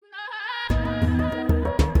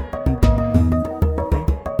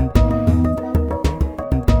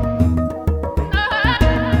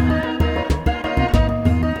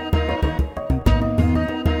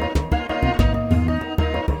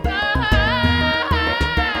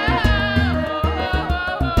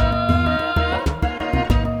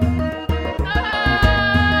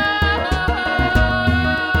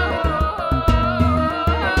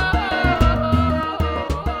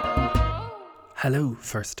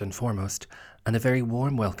first and foremost, and a very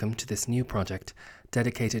warm welcome to this new project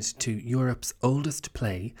dedicated to Europe's oldest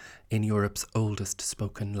play in Europe's oldest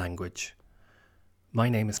spoken language. My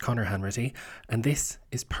name is Conor Hanratty, and this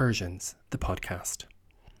is Persians, the podcast.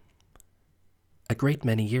 A great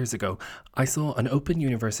many years ago, I saw an Open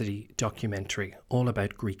University documentary all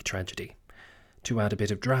about Greek tragedy. To add a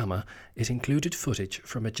bit of drama, it included footage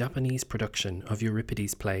from a Japanese production of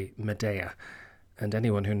Euripides' play Medea, and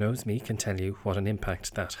anyone who knows me can tell you what an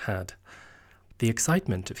impact that had. The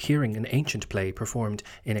excitement of hearing an ancient play performed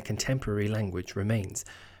in a contemporary language remains.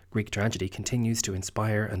 Greek tragedy continues to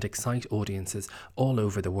inspire and excite audiences all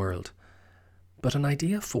over the world. But an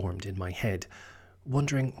idea formed in my head,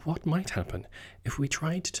 wondering what might happen if we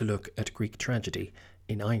tried to look at Greek tragedy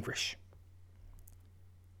in Irish.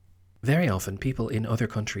 Very often people in other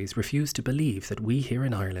countries refuse to believe that we here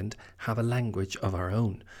in Ireland have a language of our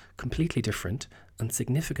own, completely different and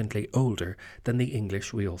significantly older than the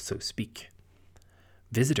English we also speak.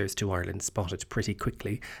 Visitors to Ireland spot it pretty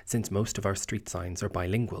quickly, since most of our street signs are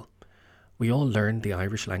bilingual. We all learn the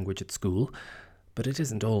Irish language at school, but it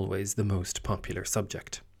isn't always the most popular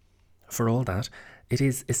subject. For all that, it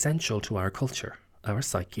is essential to our culture, our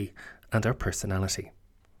psyche, and our personality.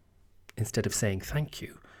 Instead of saying thank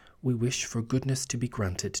you, we wish for goodness to be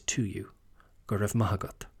granted to you. Go raibh maith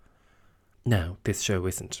agat. Now, this show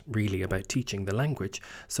isn't really about teaching the language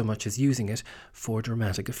so much as using it for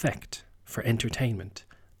dramatic effect, for entertainment,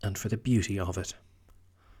 and for the beauty of it.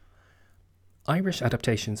 Irish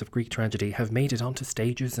adaptations of Greek tragedy have made it onto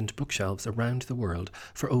stages and bookshelves around the world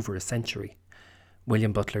for over a century.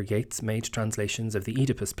 William Butler Yeats made translations of the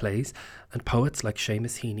Oedipus plays, and poets like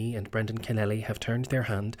Seamus Heaney and Brendan Kennelly have turned their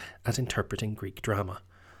hand at interpreting Greek drama.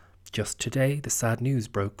 Just today, the sad news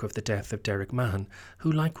broke of the death of Derek Mahon,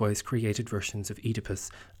 who likewise created versions of Oedipus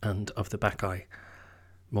and of the Bacchae.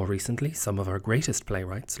 More recently, some of our greatest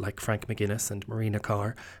playwrights, like Frank McGuinness and Marina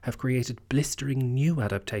Carr, have created blistering new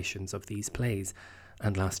adaptations of these plays,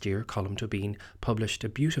 and last year Colm Tóibín published a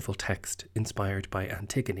beautiful text inspired by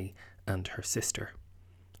Antigone and her sister.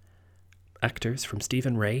 Actors from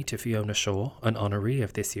Stephen Ray to Fiona Shaw, an honoree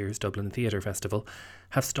of this year's Dublin Theatre Festival,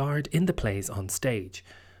 have starred in the plays on stage,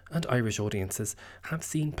 and Irish audiences have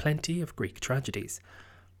seen plenty of Greek tragedies.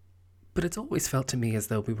 But it's always felt to me as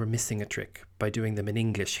though we were missing a trick by doing them in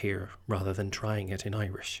English here rather than trying it in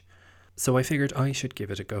Irish. So I figured I should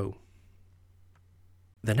give it a go.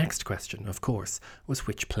 The next question, of course, was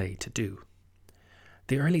which play to do.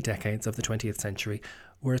 The early decades of the 20th century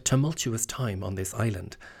were a tumultuous time on this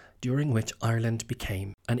island, during which Ireland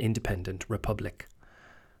became an independent republic.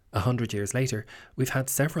 100 years later, we've had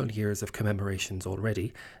several years of commemorations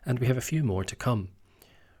already, and we have a few more to come.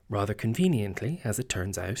 Rather conveniently, as it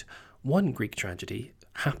turns out, one Greek tragedy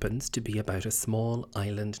happens to be about a small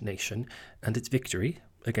island nation and its victory,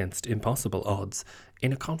 against impossible odds,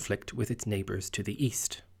 in a conflict with its neighbours to the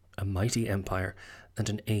east, a mighty empire and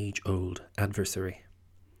an age-old adversary.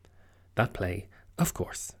 That play, of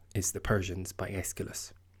course, is The Persians by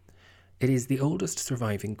Aeschylus. It is the oldest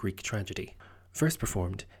surviving Greek tragedy, first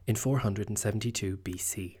performed in 472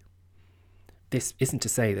 BC. This isn't to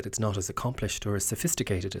say that it's not as accomplished or as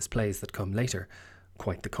sophisticated as plays that come later.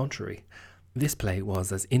 Quite the contrary. This play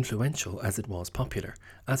was as influential as it was popular,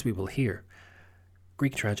 as we will hear.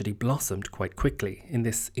 Greek tragedy blossomed quite quickly in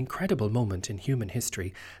this incredible moment in human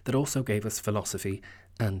history that also gave us philosophy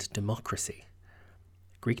and democracy.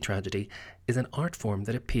 Greek tragedy is an art form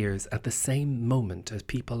that appears at the same moment as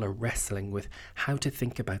people are wrestling with how to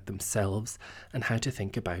think about themselves and how to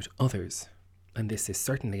think about others. And this is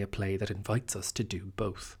certainly a play that invites us to do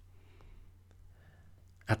both.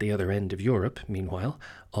 At the other end of Europe, meanwhile,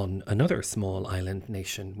 on another small island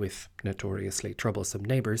nation with notoriously troublesome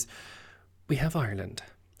neighbours, we have Ireland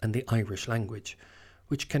and the Irish language,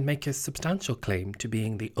 which can make a substantial claim to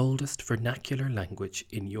being the oldest vernacular language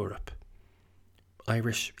in Europe.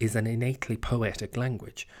 Irish is an innately poetic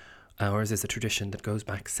language. Ours is a tradition that goes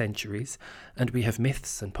back centuries, and we have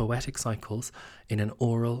myths and poetic cycles in an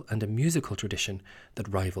oral and a musical tradition that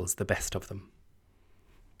rivals the best of them.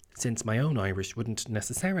 Since my own Irish wouldn't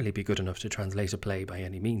necessarily be good enough to translate a play by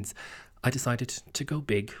any means, I decided to go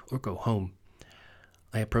big or go home.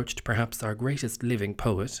 I approached perhaps our greatest living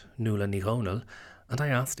poet, Nuala Ní Dhomhnaill, and I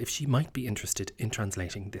asked if she might be interested in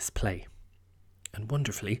translating this play. And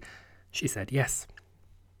wonderfully, she said yes.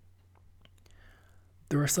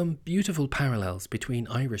 There are some beautiful parallels between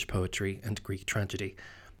Irish poetry and Greek tragedy,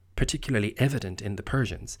 particularly evident in The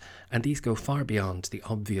Persians, and these go far beyond the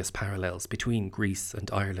obvious parallels between Greece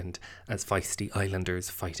and Ireland as feisty islanders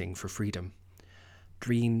fighting for freedom.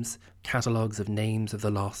 Dreams, catalogues of names of the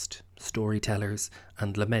lost, storytellers,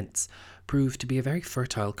 and laments prove to be a very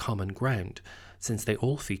fertile common ground, since they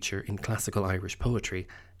all feature in classical Irish poetry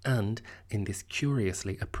and in this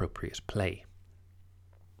curiously appropriate play.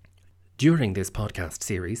 During this podcast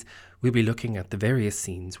series, we'll be looking at the various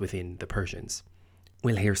scenes within The Persians.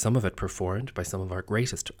 We'll hear some of it performed by some of our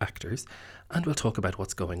greatest actors, and we'll talk about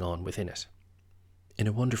what's going on within it. In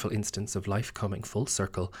a wonderful instance of life coming full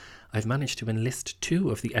circle, I've managed to enlist two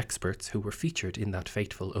of the experts who were featured in that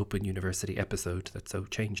fateful Open University episode that so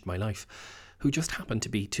changed my life, who just happen to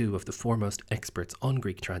be two of the foremost experts on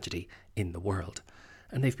Greek tragedy in the world,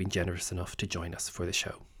 and they've been generous enough to join us for the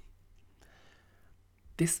show.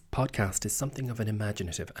 This podcast is something of an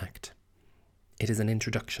imaginative act. It is an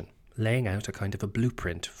introduction, laying out a kind of a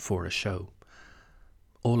blueprint for a show.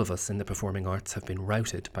 All of us in the performing arts have been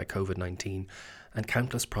routed by COVID-19, and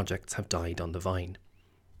countless projects have died on the vine.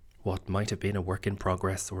 What might have been a work in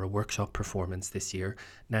progress or a workshop performance this year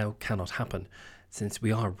now cannot happen, since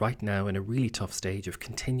we are right now in a really tough stage of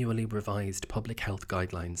continually revised public health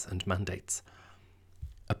guidelines and mandates.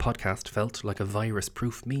 A podcast felt like a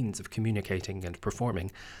virus-proof means of communicating and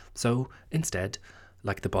performing, so instead,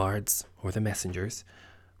 like the bards or the messengers,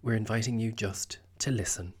 we're inviting you just to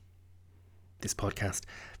listen. This podcast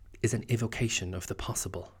is an evocation of the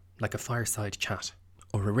possible, like a fireside chat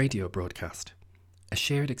or a radio broadcast. A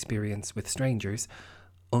shared experience with strangers,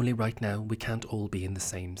 only right now we can't all be in the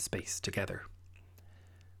same space together.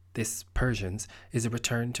 This Persians is a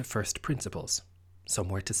return to first principles,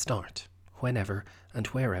 somewhere to start, whenever and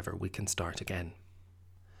wherever we can start again.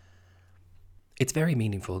 It's very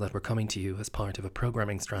meaningful that we're coming to you as part of a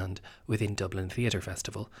programming strand within Dublin Theatre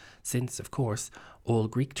Festival, since, of course, all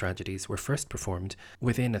Greek tragedies were first performed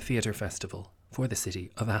within a theatre festival for the city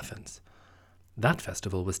of Athens. That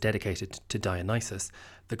festival was dedicated to Dionysus,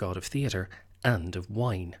 the god of theatre and of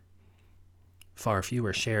wine. Far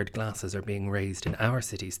fewer shared glasses are being raised in our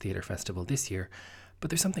city's theatre festival this year, but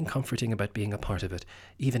there's something comforting about being a part of it,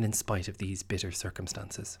 even in spite of these bitter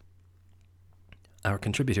circumstances. Our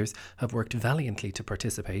contributors have worked valiantly to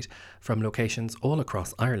participate from locations all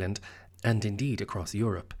across Ireland and indeed across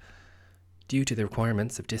Europe. Due to the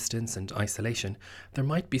requirements of distance and isolation, there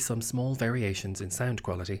might be some small variations in sound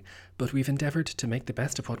quality, but we've endeavoured to make the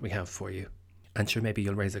best of what we have for you. And sure, maybe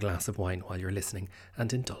you'll raise a glass of wine while you're listening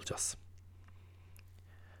and indulge us.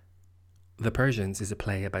 The Persians is a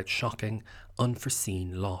play about shocking,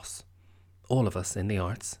 unforeseen loss. All of us in the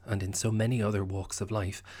arts, and in so many other walks of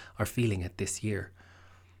life, are feeling it this year.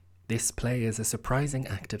 This play is a surprising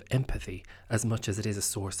act of empathy as much as it is a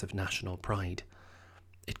source of national pride.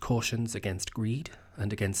 It cautions against greed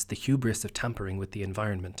and against the hubris of tampering with the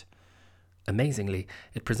environment. Amazingly,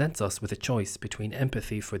 it presents us with a choice between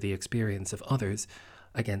empathy for the experience of others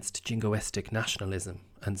against jingoistic nationalism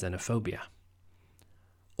and xenophobia.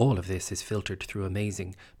 All of this is filtered through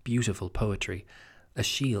amazing, beautiful poetry, a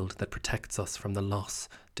shield that protects us from the loss,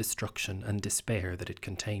 destruction, and despair that it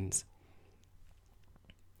contains.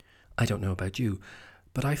 I don't know about you,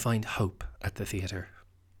 but I find hope at the theatre.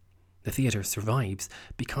 The theatre survives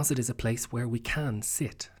because it is a place where we can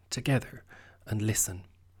sit together and listen.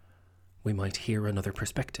 We might hear another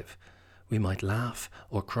perspective. We might laugh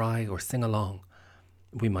or cry or sing along.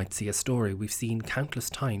 We might see a story we've seen countless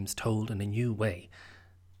times told in a new way.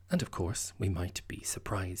 And of course, we might be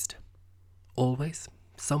surprised. Always,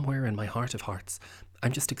 somewhere in my heart of hearts,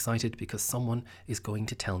 I'm just excited because someone is going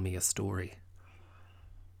to tell me a story.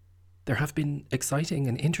 There have been exciting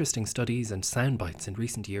and interesting studies and sound bites in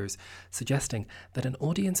recent years suggesting that an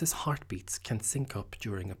audience's heartbeats can sync up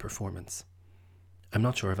during a performance. I'm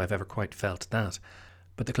not sure if I've ever quite felt that,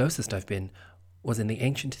 but the closest I've been was in the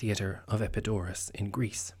ancient theatre of Epidaurus in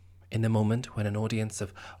Greece, in the moment when an audience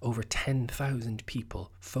of over 10,000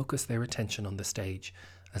 people focus their attention on the stage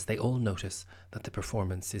as they all notice that the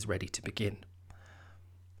performance is ready to begin.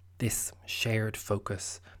 This shared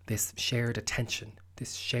focus, this shared attention,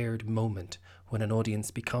 this shared moment when an audience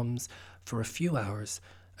becomes, for a few hours,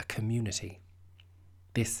 a community.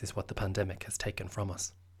 This is what the pandemic has taken from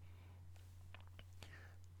us.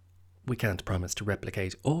 We can't promise to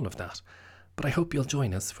replicate all of that, but I hope you'll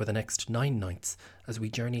join us for the next 9 nights as we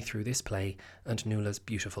journey through this play and Nuala's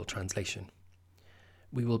beautiful translation.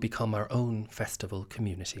 We will become our own festival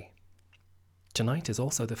community. Tonight is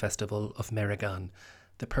also the festival of Merigan,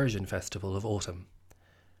 the Persian festival of autumn.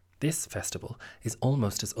 This festival is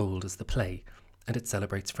almost as old as the play, and it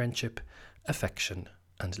celebrates friendship, affection,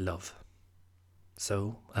 and love.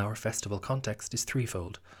 So, our festival context is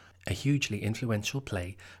threefold: a hugely influential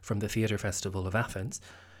play from the Theatre Festival of Athens,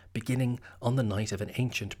 beginning on the night of an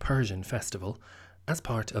ancient Persian festival, as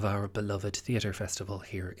part of our beloved theatre festival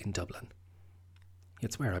here in Dublin.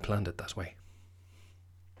 You'd swear I planned it that way.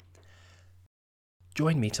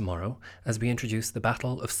 Join me tomorrow as we introduce the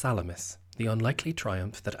Battle of Salamis, the unlikely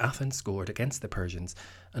triumph that Athens scored against the Persians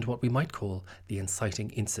and what we might call the inciting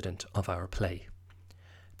incident of our play.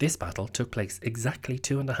 This battle took place exactly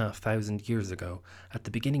 2,500 years ago at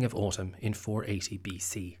the beginning of autumn in 480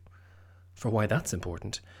 BC. For why that's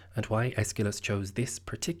important, and why Aeschylus chose this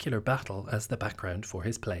particular battle as the background for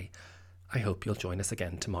his play, I hope you'll join us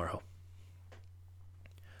again tomorrow.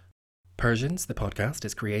 Persians, the podcast,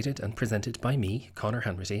 is created and presented by me, Conor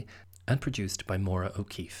Hanratty, and produced by Maura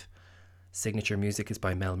O'Keefe. Signature music is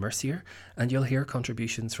by Mel Mercier, and you'll hear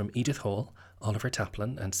contributions from Edith Hall, Oliver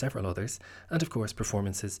Taplin, and several others, and of course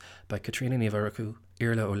performances by Katrina Nivaraku,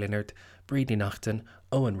 Irla O'Linnard, Breedney Nachten,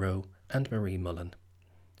 Owen Rowe, and Marie Mullen.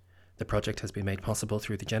 The project has been made possible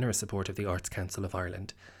through the generous support of the Arts Council of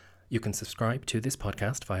Ireland. You can subscribe to this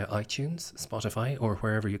podcast via iTunes, Spotify, or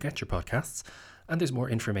wherever you get your podcasts, and there's more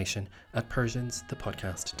information at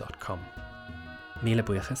persiansthepodcast.com. Míle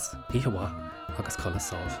buíochas, ihawa, agus colas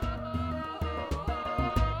sov.